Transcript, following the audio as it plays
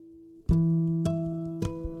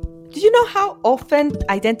Do you know how often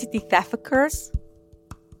identity theft occurs?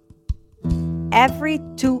 Every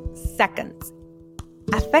 2 seconds,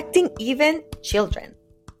 affecting even children.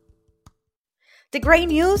 The great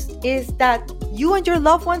news is that you and your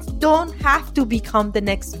loved ones don't have to become the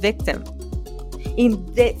next victim. In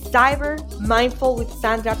the Cyber Mindful with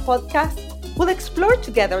Sandra podcast, we'll explore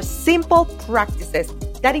together simple practices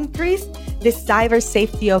that increase the cyber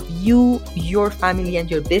safety of you, your family, and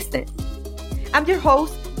your business. I'm your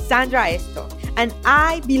host, Sandra Esto, and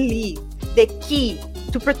I believe the key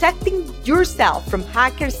to protecting yourself from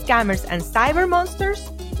hackers, scammers, and cyber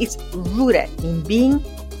monsters is rooted in being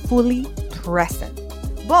fully present,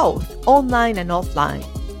 both online and offline.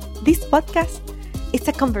 This podcast is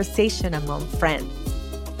a conversation among friends.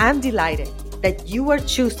 I'm delighted that you are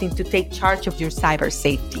choosing to take charge of your cyber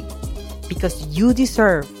safety because you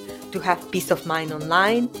deserve to have peace of mind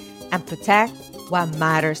online and protect what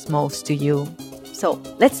matters most to you. So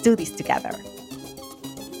let's do this together.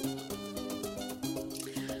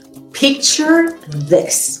 Picture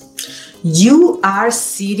this. You are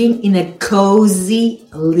sitting in a cozy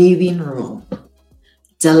living room.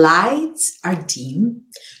 The lights are dim,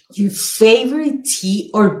 your favorite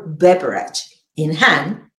tea or beverage in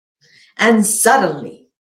hand, and suddenly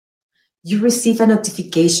you receive a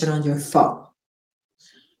notification on your phone.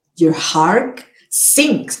 Your heart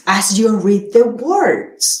sinks as you read the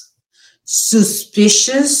words.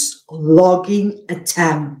 Suspicious login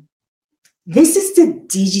attempt. This is the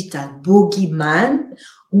digital boogeyman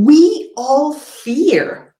we all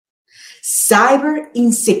fear. Cyber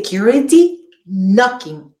insecurity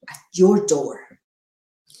knocking at your door.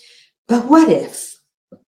 But what if?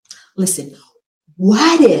 Listen,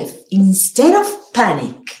 what if instead of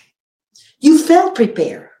panic, you felt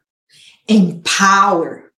prepared,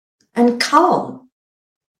 empowered, and calm?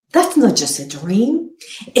 That's not just a dream.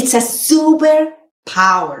 It's a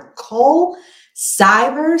superpower called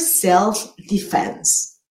cyber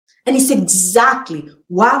self-defense. And it's exactly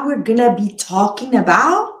what we're going to be talking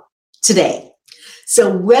about today.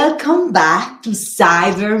 So welcome back to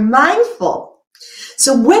Cyber Mindful.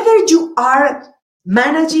 So whether you are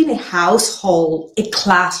managing a household, a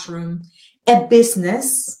classroom, a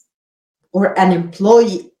business, or an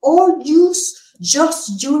employee, or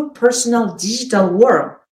just your personal digital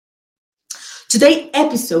world, today's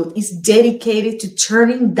episode is dedicated to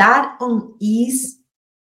turning that unease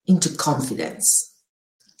into confidence.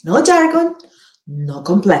 No jargon, no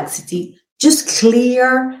complexity, just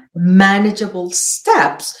clear, manageable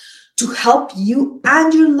steps to help you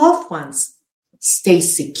and your loved ones stay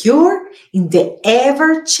secure in the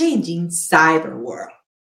ever-changing cyber world.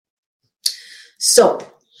 So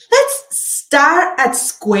let's start at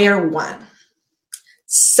square one.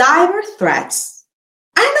 Cyber threats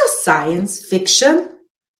are no science fiction.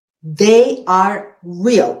 They are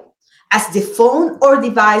real. As the phone or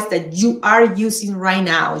device that you are using right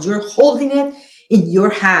now, you're holding it in your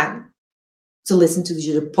hand to listen to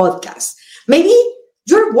your podcast. Maybe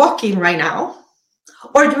you're walking right now,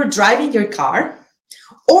 or you're driving your car,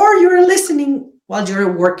 or you're listening while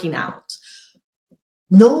you're working out.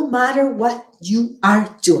 No matter what you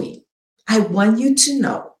are doing, I want you to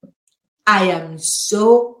know I am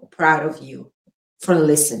so proud of you for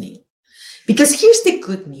listening. Because here's the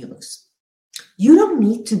good news. You don't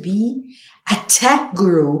need to be a tech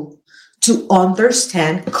guru to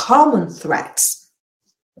understand common threats.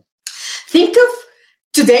 Think of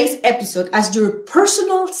today's episode as your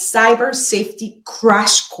personal cyber safety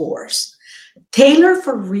crash course, tailored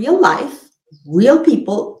for real life, real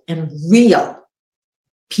people, and real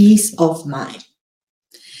peace of mind.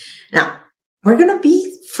 Now, we're going to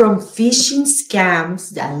be from phishing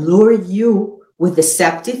scams that lure you with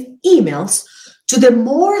deceptive emails to the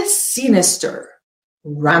more sinister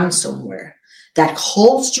ransomware that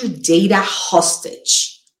holds your data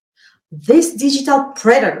hostage. These digital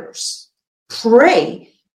predators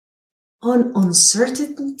prey on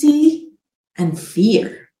uncertainty and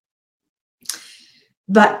fear.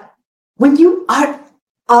 But when you are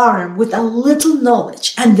armed with a little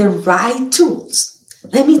knowledge and the right tools,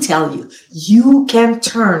 let me tell you, you can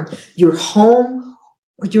turn your home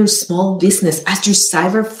or your small business as your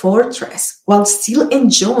cyber fortress while still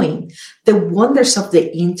enjoying the wonders of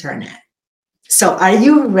the internet. So are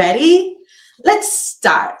you ready? Let's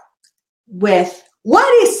start with what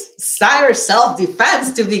is cyber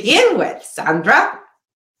self-defense to begin with, Sandra?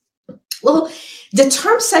 Well, the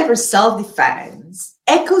term cyber self-defense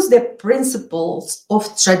echoes the principles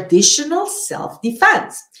of traditional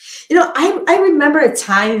self-defense. I remember a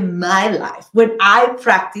time in my life when I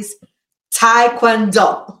practiced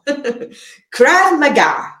Taekwondo, Krav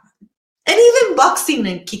Maga, and even boxing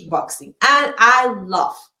and kickboxing. And I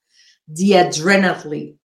love the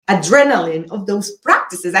adrenaline of those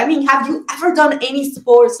practices. I mean, have you ever done any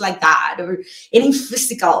sports like that or any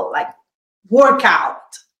physical like workout?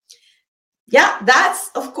 Yeah, that's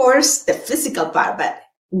of course the physical part, but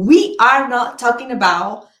we are not talking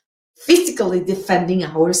about physically defending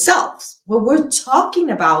ourselves. What we're talking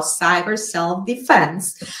about, cyber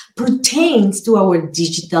self-defense, pertains to our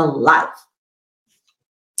digital life.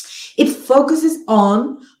 It focuses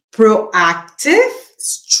on proactive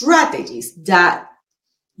strategies that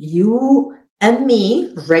you and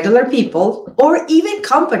me, regular people, or even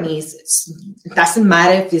companies, it doesn't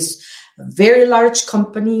matter if it's a very large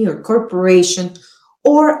company or corporation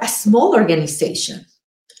or a small organization,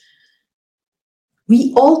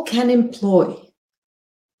 we all can employ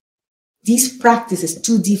these practices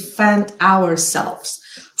to defend ourselves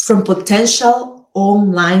from potential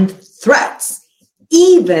online threats,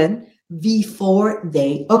 even before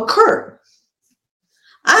they occur.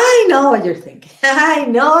 I know what you're thinking. I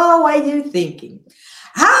know what you're thinking.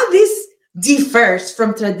 How this differs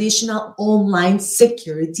from traditional online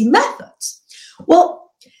security methods.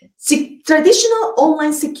 Well, traditional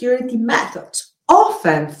online security methods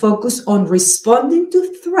often focus on responding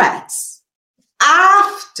to threats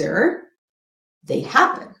after they've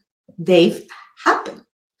happened.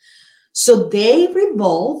 So they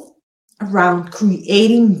revolve around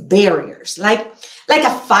creating barriers, like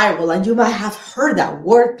a firewall, and you might have heard that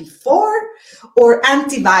word before, or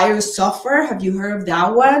antivirus software. Have you heard of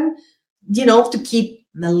that one? To keep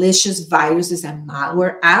malicious viruses and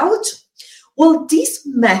malware out. Well, these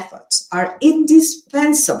methods are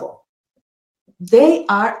indispensable. They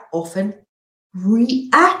are often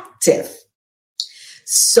reactive.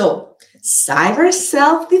 So, cyber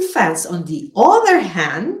self-defense, on the other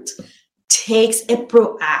hand, takes a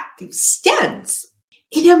proactive stance.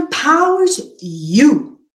 It empowers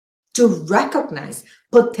you to recognize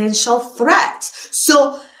potential threats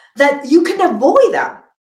so that you can avoid them.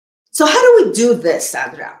 So how do we do this,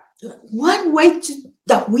 Sandra? One way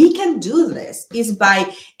that we can do this is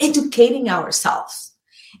by educating ourselves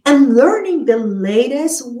and learning the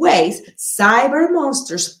latest ways cyber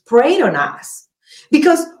monsters prey on us.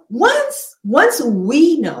 Because once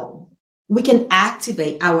we know, we can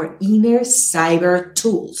activate our inner cyber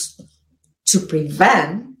tools to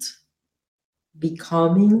prevent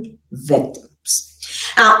becoming victims.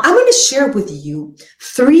 Now, I'm going to share with you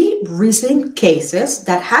 3 recent cases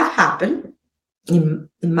that have happened in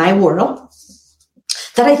my world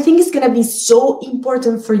that I think is going to be so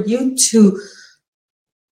important for you to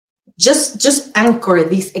just anchor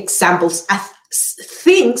these examples as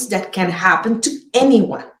things that can happen to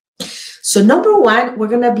anyone. So number 1, we're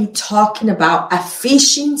going to be talking about a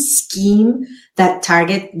phishing scheme that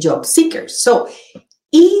target job seekers. So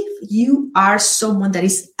if you are someone that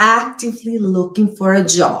is actively looking for a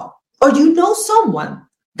job, or you know someone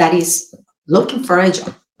that is looking for a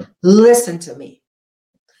job, listen to me.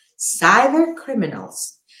 Cyber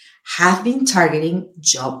criminals have been targeting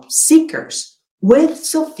job seekers with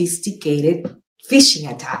sophisticated phishing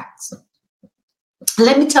attacks.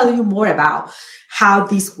 Let me tell you more about how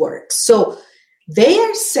this works. So they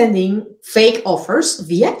are sending fake offers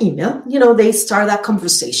via email. They start that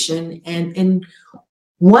conversation, and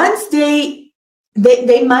once they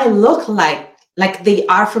might look like they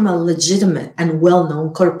are from a legitimate and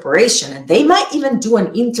well-known corporation, and they might even do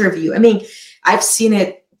an interview. I mean, I've seen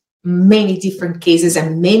it many different cases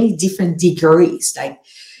and many different degrees. Like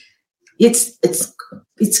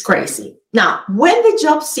it's crazy. Now, when the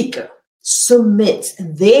job seeker submits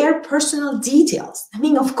their personal details, I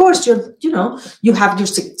mean, of course, you have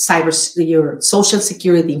your social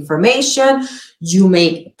security information. You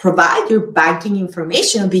may provide your banking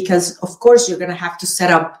information because, of course, you're going to have to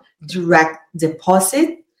set up direct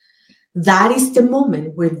deposit. That is the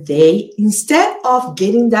moment where they, instead of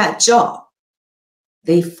getting that job,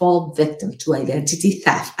 they fall victim to identity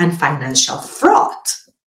theft and financial fraud.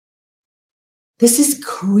 This is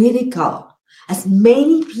critical, as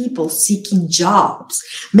many people seeking jobs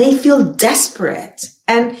may feel desperate.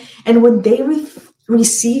 And when they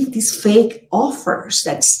receive these fake offers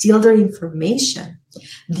that steal their information,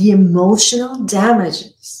 the emotional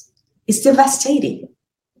damages is devastating.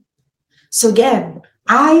 So again,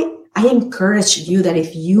 I encourage you that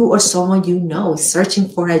if you or someone you know is searching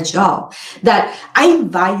for a job, that I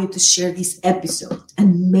invite you to share this episode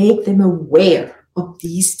and make them aware of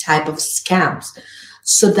these type of scams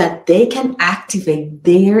so that they can activate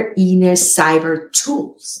their inner cyber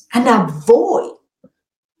tools and avoid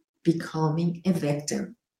becoming a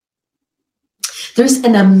victim. There's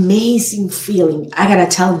an amazing feeling, I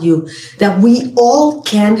gotta tell you, that we all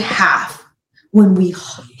can have when we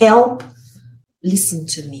help, listen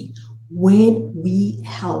to me, when we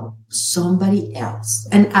help somebody else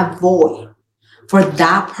and avoid for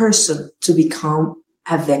that person to become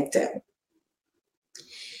a victim.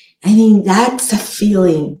 I mean, that's a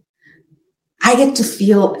feeling I get to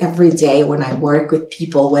feel every day when I work with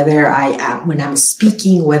people, whether when I'm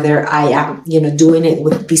speaking, whether I am, doing it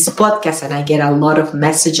with this podcast, and I get a lot of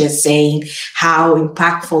messages saying how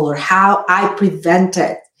impactful or how I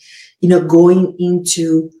prevented, going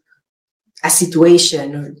into a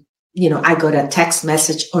situation, or, I got a text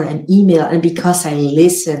message or an email, and because I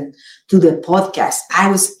listened to the podcast,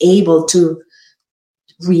 I was able to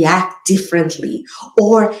react differently.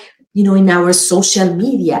 Or, in our social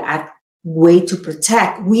media at Way to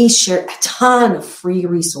Protect, we share a ton of free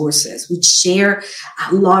resources. We share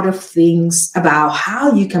a lot of things about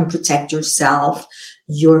how you can protect yourself,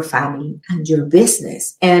 your family, and your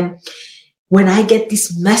business. And when I get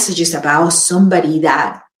these messages about somebody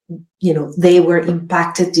that, they were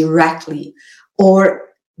impacted directly, or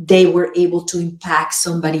they were able to impact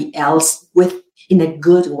somebody else in a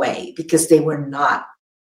good way because they were not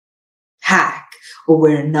hacked or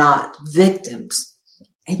were not victims,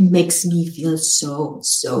 it makes me feel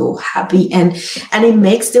so happy. And it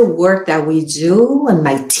makes the work that we do, and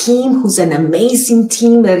my team, who's an amazing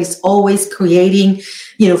team that is always creating,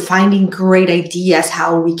 finding great ideas,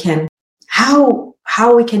 how we can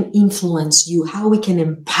influence you, how we can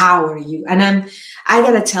empower you. And I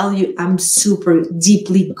gotta tell you, I'm super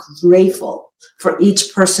deeply grateful for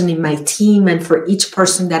each person in my team and for each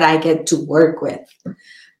person that I get to work with,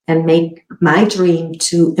 and make my dream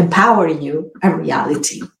to empower you a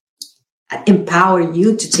reality. Empower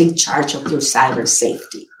you to take charge of your cyber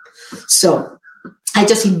safety. So I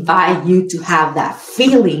just invite you to have that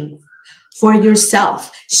feeling for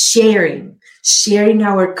yourself, sharing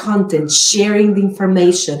our content, sharing the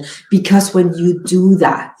information, because when you do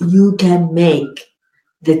that, you can make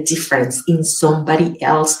the difference in somebody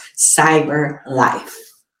else's cyber life.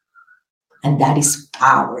 And that is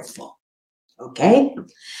powerful. Okay?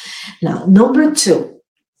 Now, number 2,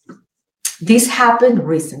 this happened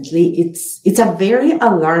recently. It's a very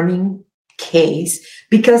alarming case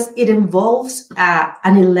because it involves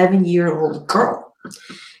an 11-year-old girl.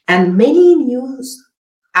 And many news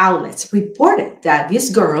outlets reported that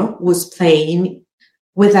this girl was playing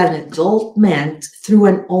with an adult man through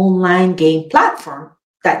an online game platform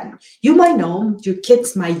that you might know, your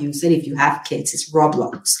kids might use it if you have kids. It's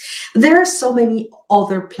Roblox. There are so many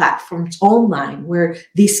other platforms online where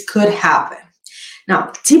this could happen.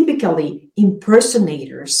 Now, typically,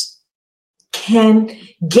 impersonators can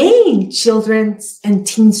gain children's and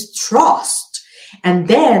teens' trust and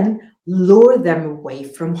then lure them away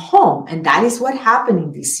from home. And that is what happened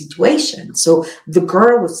in this situation. So the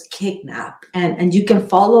girl was kidnapped, and you can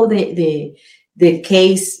follow the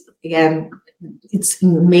case again. It's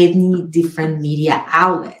in many different media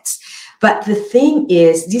outlets. But the thing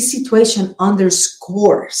is, this situation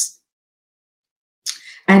underscores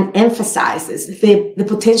and emphasizes the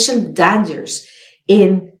potential dangers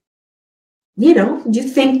in, you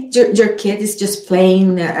think your kid is just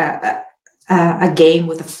playing a game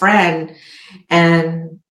with a friend,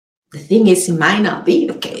 and the thing is, it might not be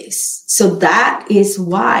the case. So that is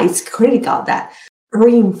why it's critical that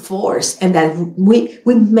reinforce and that we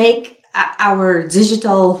make our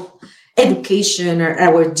digital education or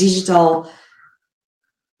our digital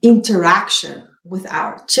interaction with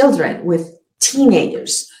our children, with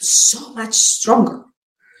teenagers, so much stronger.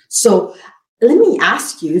 So let me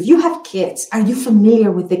ask you, if you have kids, are you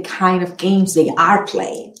familiar with the kind of games they are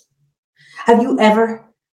playing? Have you ever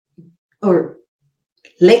or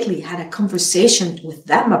lately had a conversation with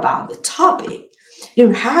them about the topic?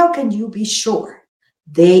 How can you be sure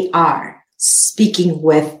they are speaking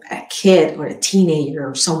with a kid or a teenager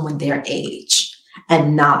or someone their age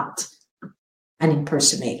and not an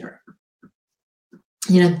impersonator?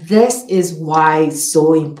 This is why it's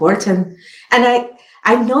so important. And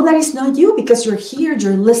I know that it's not you, because you're here,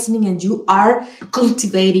 you're listening, and you are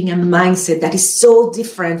cultivating a mindset that is so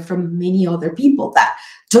different from many other people that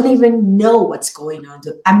don't even know what's going on.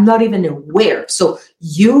 I'm not even aware. So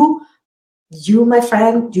you, my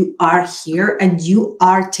friend, you are here and you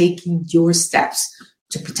are taking your steps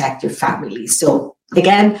to protect your family. So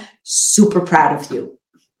again, super proud of you.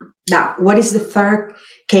 Now, what is the third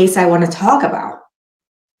case I want to talk about?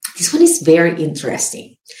 This one is very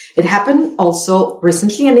interesting. It happened also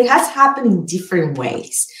recently, and it has happened in different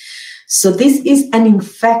ways. So this is an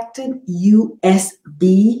infected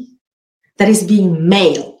USB that is being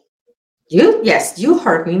mailed. Yes, you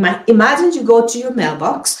heard me. Imagine you go to your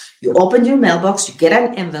mailbox, you open your mailbox, you get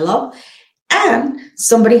an envelope, and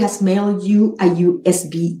somebody has mailed you a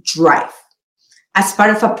USB drive. as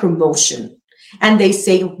part of a promotion. And they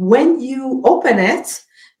say, when you open it,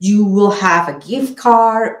 you will have a gift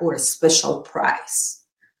card or a special prize.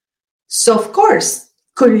 So, of course,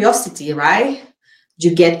 curiosity, right?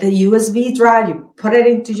 You get the USB drive, you put it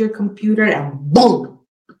into your computer, and boom,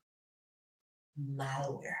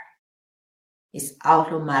 malware is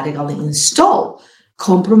automatically installed,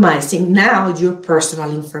 compromising now your personal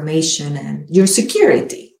information and your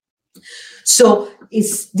security. So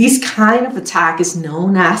this kind of attack is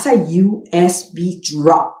known as a USB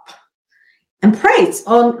drop. And preys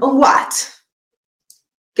on what?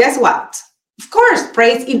 Guess what? Of course,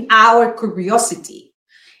 preys in our curiosity.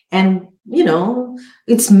 And,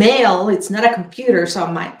 it's mail, it's not a computer, so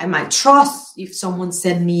I might trust if someone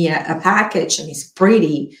sent me a package and it's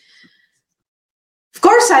pretty. Of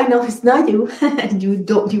course, I know it's not you, and you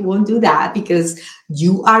won't do that because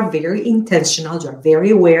you are very intentional, you're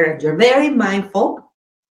very aware, and you're very mindful.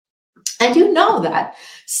 And you know that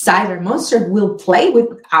Cybermonster will play with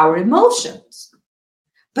our emotions.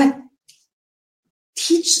 But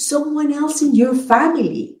teach someone else in your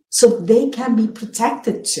family so they can be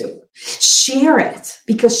protected too. Share it,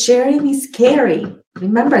 because sharing is caring.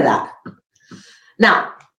 Remember that.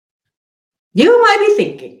 Now, you might be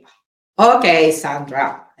thinking, okay,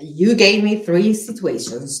 Sandra, you gave me 3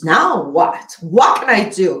 situations. Now what? What can I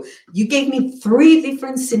do? You gave me 3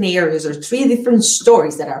 different scenarios or 3 different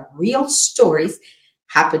stories that are real stories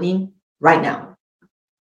happening right now.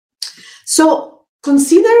 So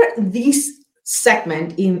consider this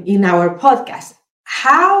segment in our podcast,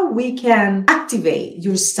 how we can activate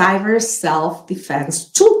your cyber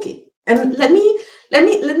self-defense toolkit. And let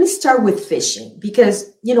me start with phishing,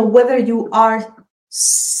 because whether you are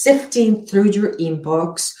sifting through your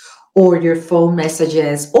inbox or your phone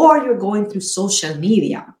messages, or you're going through social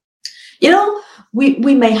media,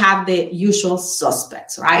 we may have the usual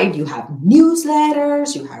suspects, right? You have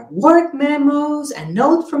newsletters, you have work memos, a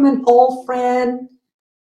note from an old friend,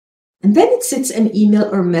 and then it sits an email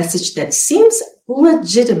or message that seems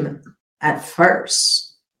legitimate at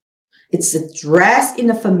first. It's addressed in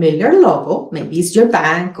a familiar logo, maybe it's your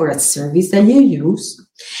bank or a service that you use,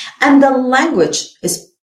 and the language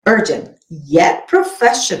is urgent yet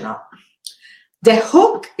professional. The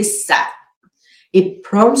hook is set. It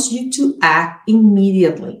prompts you to act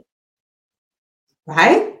immediately,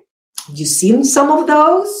 right? You've seen some of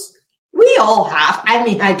those? We all have.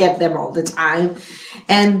 I get them all the time.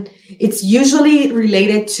 And it's usually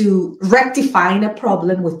related to rectifying a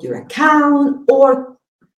problem with your account or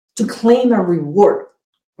to claim a reward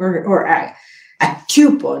or a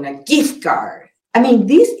coupon, a gift card.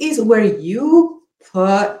 This is where you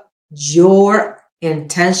put your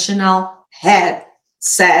intentional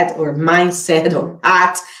headset or mindset or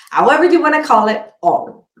act, however you want to call it,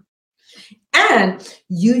 on. And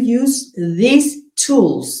you use these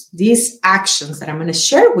tools, these actions that I'm going to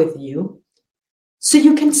share with you, so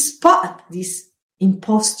you can spot these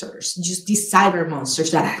imposters, just these cyber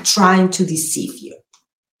monsters that are trying to deceive you.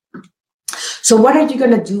 So what are you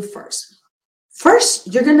going to do first?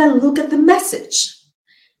 First, you're going to look at the message,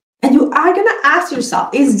 and you are going to ask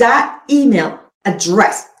yourself, is that email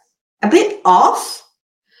address a bit off?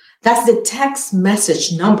 Does the text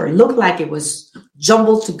message number look like it was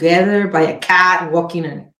jumbled together by a cat walking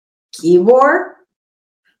on a keyboard?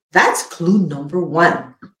 That's clue number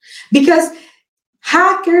 1. Because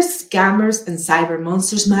hackers, scammers, and cyber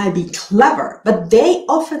monsters might be clever, but they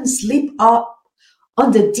often slip up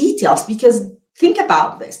on the details, because think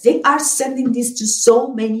about this. They are sending this to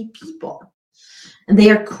so many people, and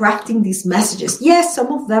they are crafting these messages. Yes,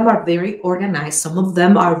 some of them are very organized. Some of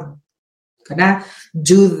them are gonna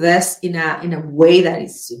do this in a way that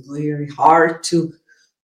is very hard to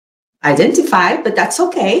identify, but that's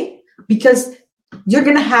okay, because you're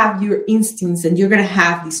gonna have your instincts and you're gonna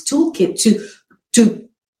have this toolkit to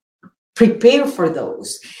prepare for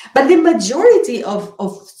those. But the majority of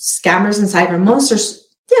scammers and cyber monsters,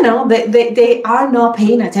 they are not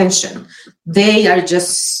paying attention. They are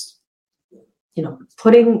just,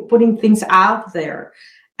 putting things out there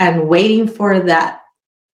and waiting for that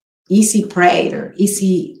easy prey or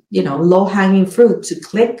easy, low-hanging fruit to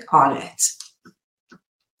click on it.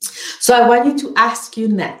 So I want you to ask you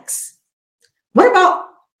next, what about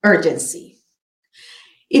urgency?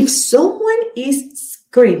 If someone is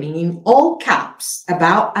screaming in all caps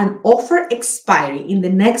about an offer expiring in the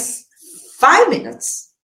next 5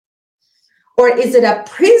 minutes, or is it a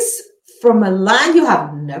prince from a land you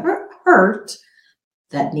have never heard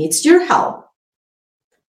that needs your help?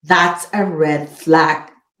 That's a red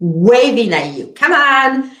flag waving at you. Come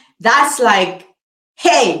on. That's like,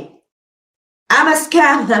 hey, I'm a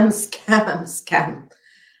scam.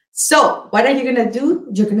 So what are you going to do?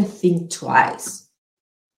 You're going to think twice.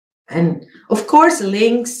 And of course,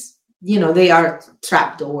 links, they are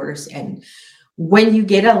trapdoors. And when you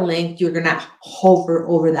get a link, you're going to hover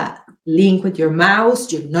over that link with your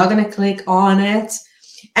mouse. You're not going to click on it.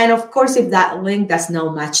 And of course, if that link does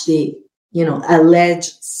not match the,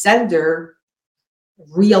 alleged sender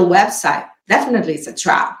real website, definitely it's a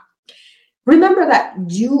trap. Remember that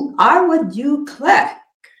you are what you click.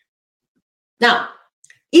 Now,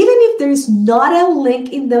 even if there is not a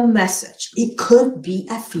link in the message, it could be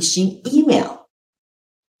a phishing email.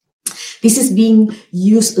 This is being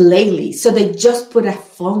used lately. So they just put a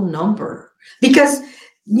phone number because,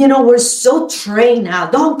 we're so trained now.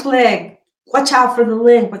 Don't click. Watch out for the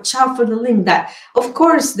link. Watch out for the link. That, of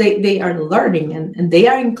course, they are learning and they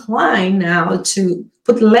are inclined now to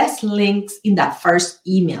put less links in that first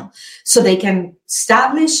email so they can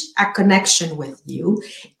establish a connection with you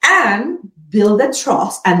and build a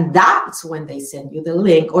trust. And that's when they send you the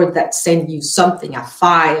link or that send you something, a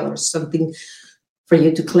file or something for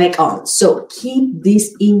you to click on. So keep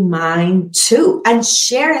this in mind too and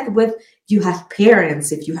share it with, you have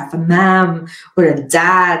parents, if you have a mom or a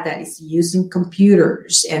dad that is using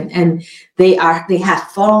computers and they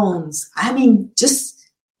have phones. I mean, just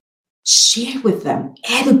share with them,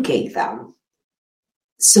 educate them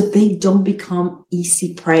so they don't become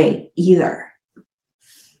easy prey either.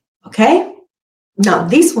 Okay? Now,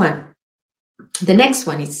 the next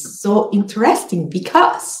one is so interesting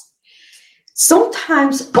because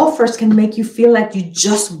sometimes offers can make you feel like you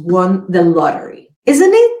just won the lottery,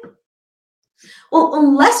 isn't it? Well,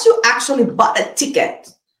 unless you actually bought a ticket,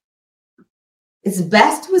 it's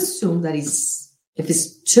best to assume that if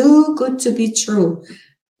it's too good to be true,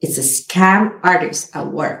 it's a scam artist at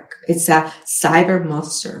work. It's a cyber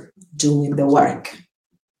monster doing the work.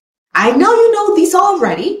 I know you know this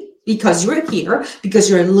already because you're here, because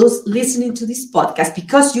you're listening to this podcast,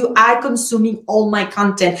 because you are consuming all my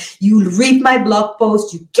content. You read my blog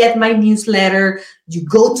post, you get my newsletter, you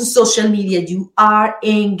go to social media, you are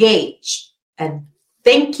engaged. And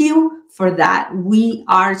thank you for that. We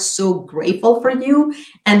are so grateful for you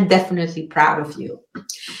and definitely proud of you.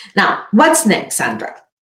 Now, what's next, Sandra?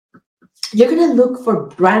 You're going to look for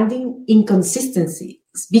branding inconsistencies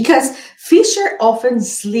because Fisher often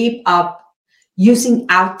slip up using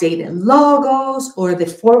outdated logos or the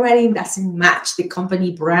formatting doesn't match the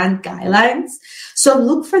company brand guidelines. So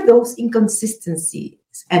look for those inconsistencies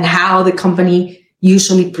and how the company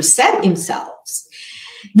usually present themselves.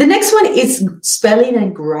 The next one is spelling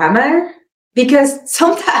and grammar, because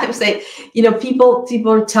sometimes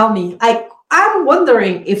people tell me, I'm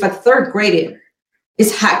wondering if a third grader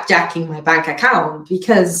is hijacking my bank account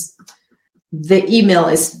because the email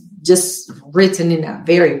is just written in a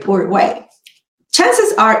very poor way.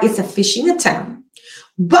 Chances are it's a phishing attempt,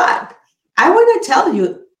 but I want to tell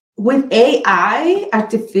you, with AI,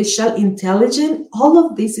 artificial intelligence, all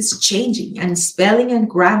of this is changing and spelling and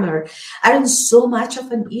grammar aren't so much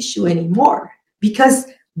of an issue anymore because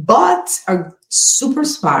bots are super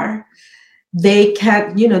smart. They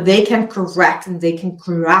can correct and they can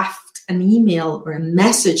craft an email or a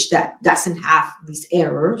message that doesn't have these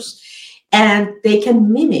errors. And they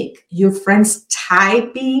can mimic your friend's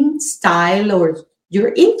typing style or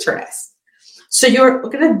your interest. So you're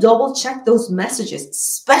going to double check those messages,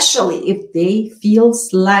 especially if they feel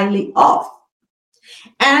slightly off.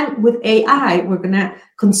 And with AI, we're going to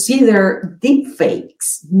consider deep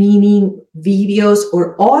fakes, meaning videos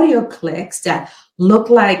or audio clicks that look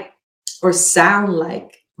like or sound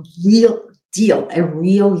like a real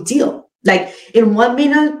deal. Like in 1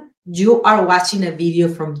 minute, you are watching a video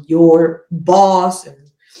from your boss and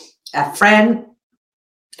a friend,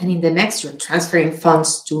 and in the next, you're transferring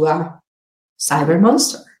funds to a cyber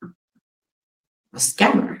monster, a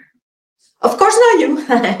scammer. Of course, not you,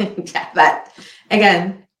 but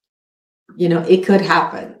again, it could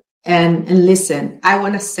happen. And listen, I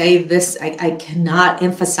want to say this, I cannot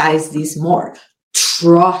emphasize this more.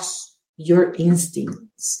 Trust your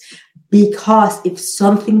instincts, because if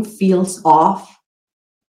something feels off,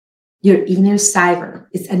 your inner cyber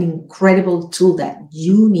is an incredible tool that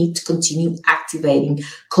you need to continue activating,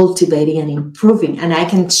 cultivating, and improving. And I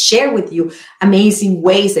can share with you amazing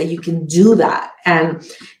ways that you can do that. And,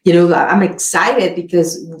 I'm excited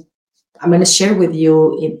because I'm going to share with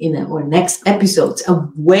you in our next episodes a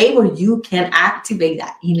way where you can activate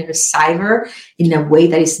that inner cyber in a way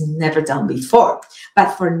that is never done before.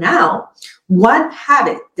 But for now, one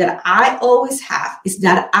habit that I always have is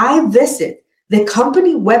that I visit the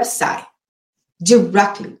company website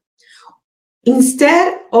directly.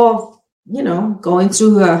 Instead of going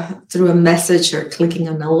through a message or clicking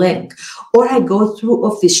on a link, or I go through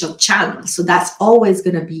official channels. So that's always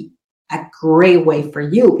going to be a great way for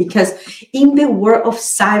you, because in the world of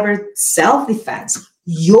cyber self-defense,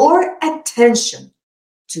 your attention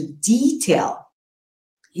to detail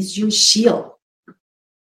is your shield.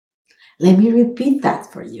 Let me repeat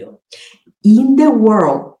that for you. In the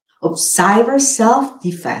world of cyber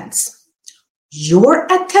self-defense, your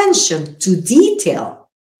attention to detail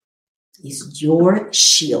is your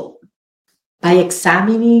shield. By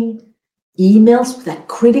examining emails with a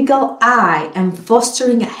critical eye and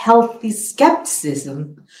fostering a healthy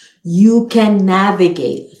skepticism, you can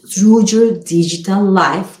navigate through your digital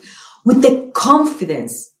life with the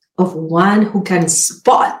confidence of one who can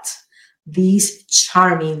spot these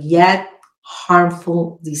charming yet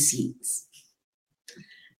harmful diseases.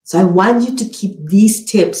 So I want you to keep these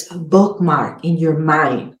tips bookmarked in your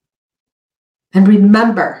mind. And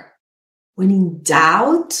remember, when in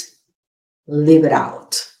doubt, leave it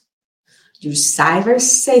out. Your cyber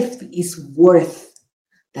safety is worth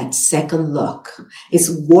that second look. It's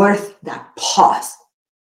worth that pause.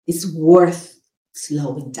 It's worth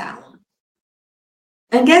slowing down.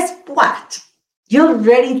 And guess what? You're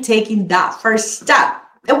already taking that first step,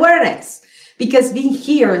 awareness. Because being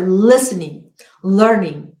here and listening,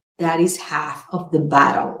 learning, that is half of the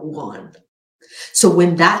battle won. So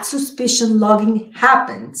when that suspicion logging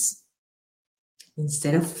happens,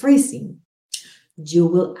 instead of freezing, you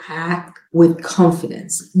will act with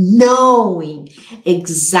confidence, knowing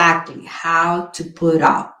exactly how to put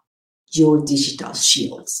up your digital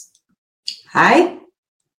shields. Hi?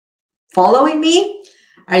 Following me?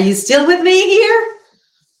 Are you still with me here?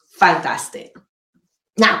 Fantastic.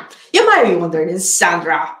 Now, you might be wondering,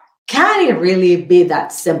 Sandra, can it really be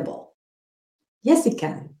that simple? Yes, it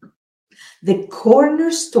can. The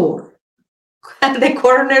corner store, my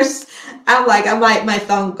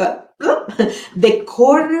tongue got, the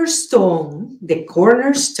cornerstone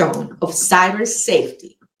of cyber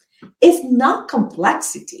safety is not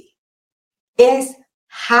complexity. It's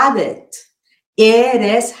habit. It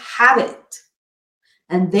is habit.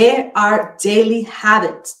 And there are daily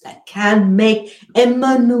habits that can make a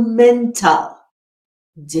monumental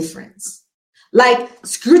difference. Like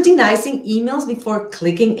scrutinizing emails before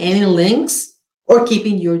clicking any links or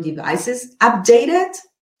keeping your devices updated.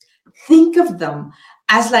 Think of them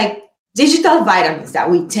as like digital vitamins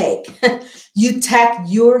that we take. You take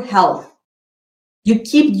your health. You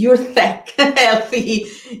keep your tech healthy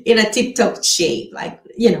in a tip-top shape.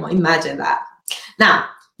 Imagine that. Now,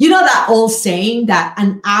 you know that old saying that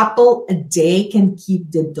an apple a day can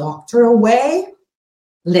keep the doctor away?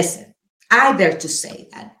 Listen, I dare to say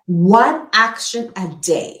that one action a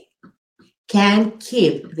day can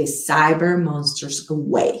keep the cyber monsters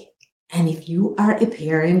away. And if you are a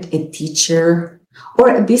parent, a teacher,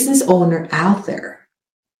 or a business owner out there,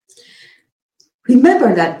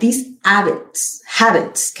 remember that these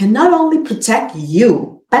habits can not only protect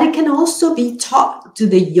you, but it can also be taught to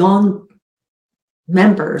the young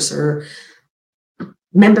members or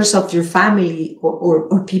members of your family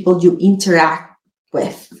or people you interact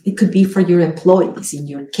with. It could be for your employees in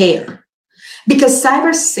your care. Because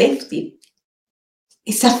cyber safety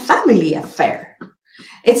is a family affair.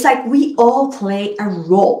 It's like we all play a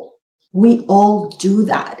role. We all do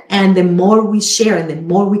that. And the more we share and the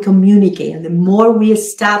more we communicate and the more we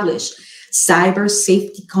establish cyber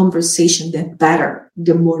safety conversation, the better,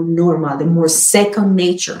 the more normal, the more second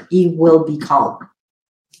nature it will become.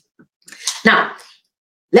 Now,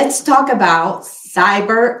 let's talk about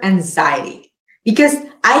cyber anxiety, because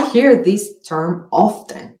I hear this term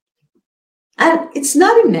often. And it's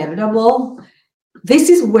not inevitable. This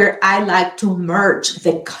is where I like to merge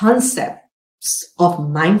the concepts of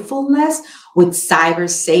mindfulness with cyber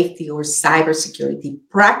safety or cybersecurity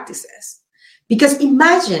practices. Because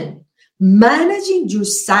imagine managing your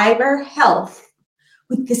cyber health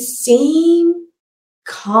with the same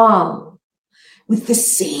calm, with the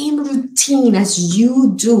same routine as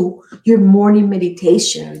you do your morning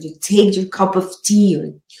meditation, or you take your cup of tea,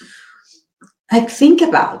 or think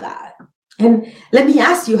about that. And let me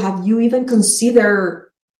ask you, have you even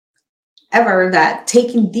considered ever that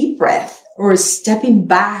taking deep breath or stepping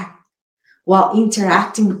back while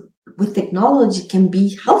interacting with technology can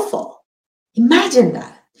be helpful? Imagine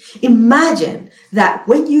that. Imagine that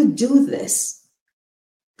when you do this,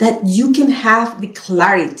 that you can have the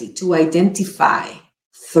clarity to identify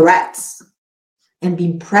threats and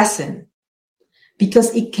be present,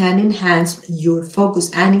 because it can enhance your focus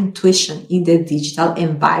and intuition in the digital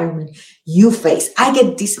environment you face. I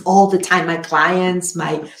get this all the time. My clients,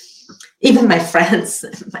 even my friends,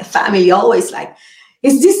 my family always like,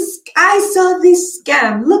 I saw this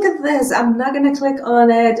scam. Look at this. I'm not going to click on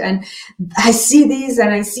it. And I see this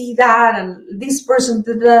and I see that. And this person,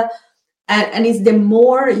 and it's the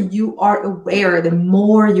more you are aware, the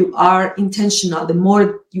more you are intentional, the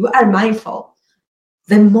more you are mindful,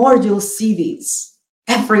 the more you'll see these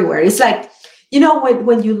everywhere. It's like,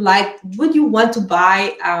 when you want to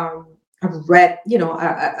buy a red,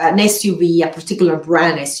 an SUV, a particular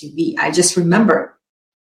brand SUV. I just remember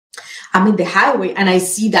I'm in the highway and I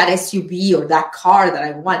see that SUV or that car that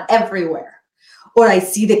I want everywhere. Or I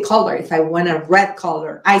see the color. If I want a red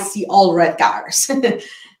color, I see all red cars.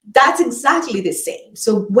 That's exactly the same.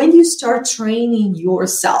 So when you start training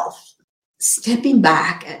yourself, stepping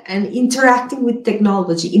back and interacting with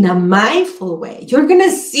technology in a mindful way, you're going to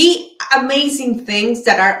see amazing things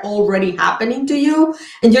that are already happening to you.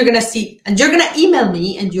 And you're going to email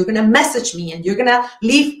me and you're going to message me and you're going to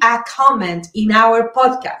leave a comment in our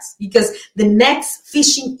podcast, because the next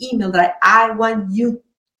phishing email that I want you to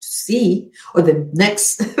see, or the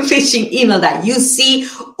next phishing email that you see,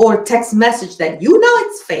 or text message that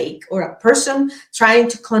it's fake, or a person trying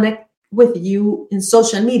to connect with you in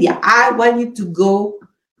social media, I want you to go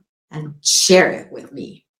and share it with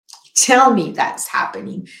me. Tell me that's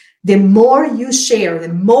happening. The more you share, the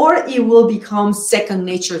more it will become second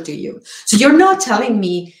nature to you. So you're not telling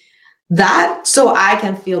me that so I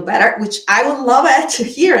can feel better, which I would love it to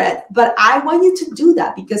hear it, but I want you to do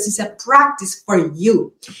that because it's a practice for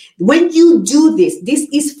you. When you do this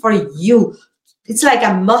is for you. It's like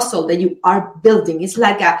a muscle that you are building. It's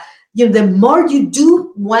like the more you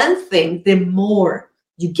do one thing, the more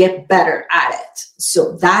you get better at it.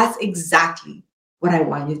 So that's exactly what I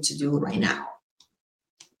want you to do right now.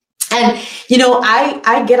 And,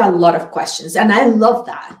 I get a lot of questions and I love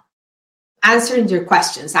that. Answering your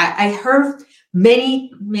questions. I heard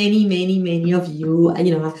many of you,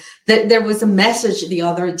 there was a message the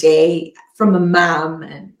other day from a mom,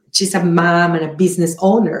 and she's a mom and a business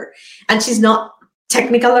owner, and she's not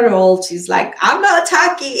technical at all. She's like, I'm not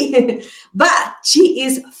tacky, but she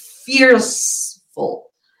is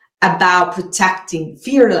fearful about protecting,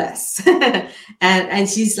 fearless. and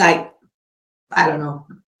she's like, I don't know,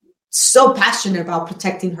 so passionate about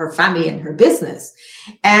protecting her family and her business.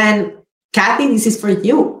 And Kathy, this is for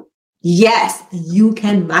you. Yes, you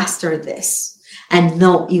can master this. And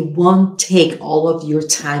no, it won't take all of your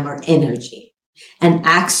time or energy. And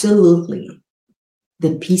absolutely,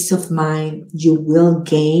 the peace of mind you will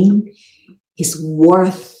gain is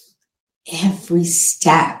worth every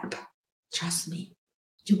step. Trust me,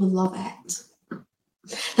 you will love it.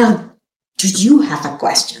 Now, do you have a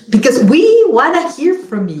question? Because we want to hear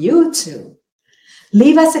from you too.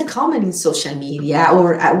 Leave us a comment in social media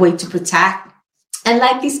or a way to protect, and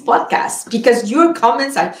like this podcast, because your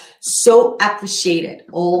comments are so appreciated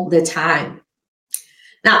all the time.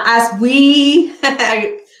 Now, as we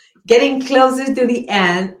are getting closer to the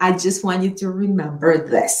end, I just want you to remember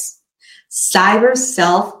this. Cyber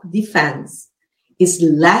self-defense is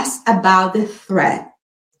less about the threat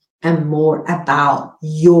and more about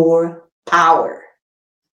your power.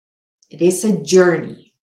 It is a journey.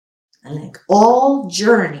 And like all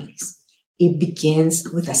journeys, it begins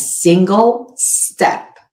with a single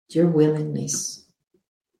step, your willingness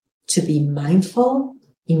to be mindful,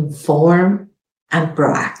 informed, and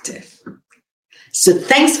proactive. So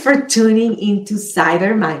thanks for tuning into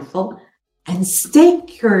Cyber Mindful, and stay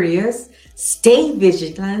curious, stay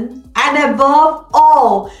vigilant, and above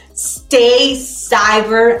all, stay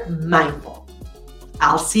cyber mindful.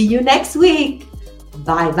 I'll see you next week.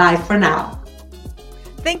 Bye-bye for now.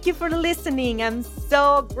 Thank you for listening. I'm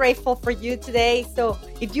so grateful for you today. So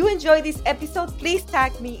if you enjoyed this episode, please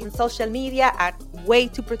tag me in social media at Way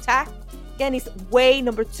to Protect. Again, it's Way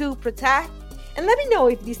number 2 Protect. And let me know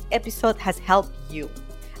if this episode has helped you.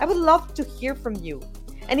 I would love to hear from you.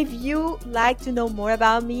 And if you like to know more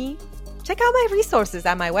about me, check out my resources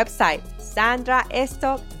at my website,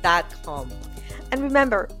 sandraestoc.com. And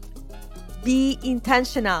remember, be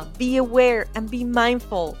intentional, be aware, and be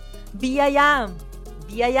mindful. Be I am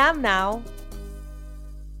now.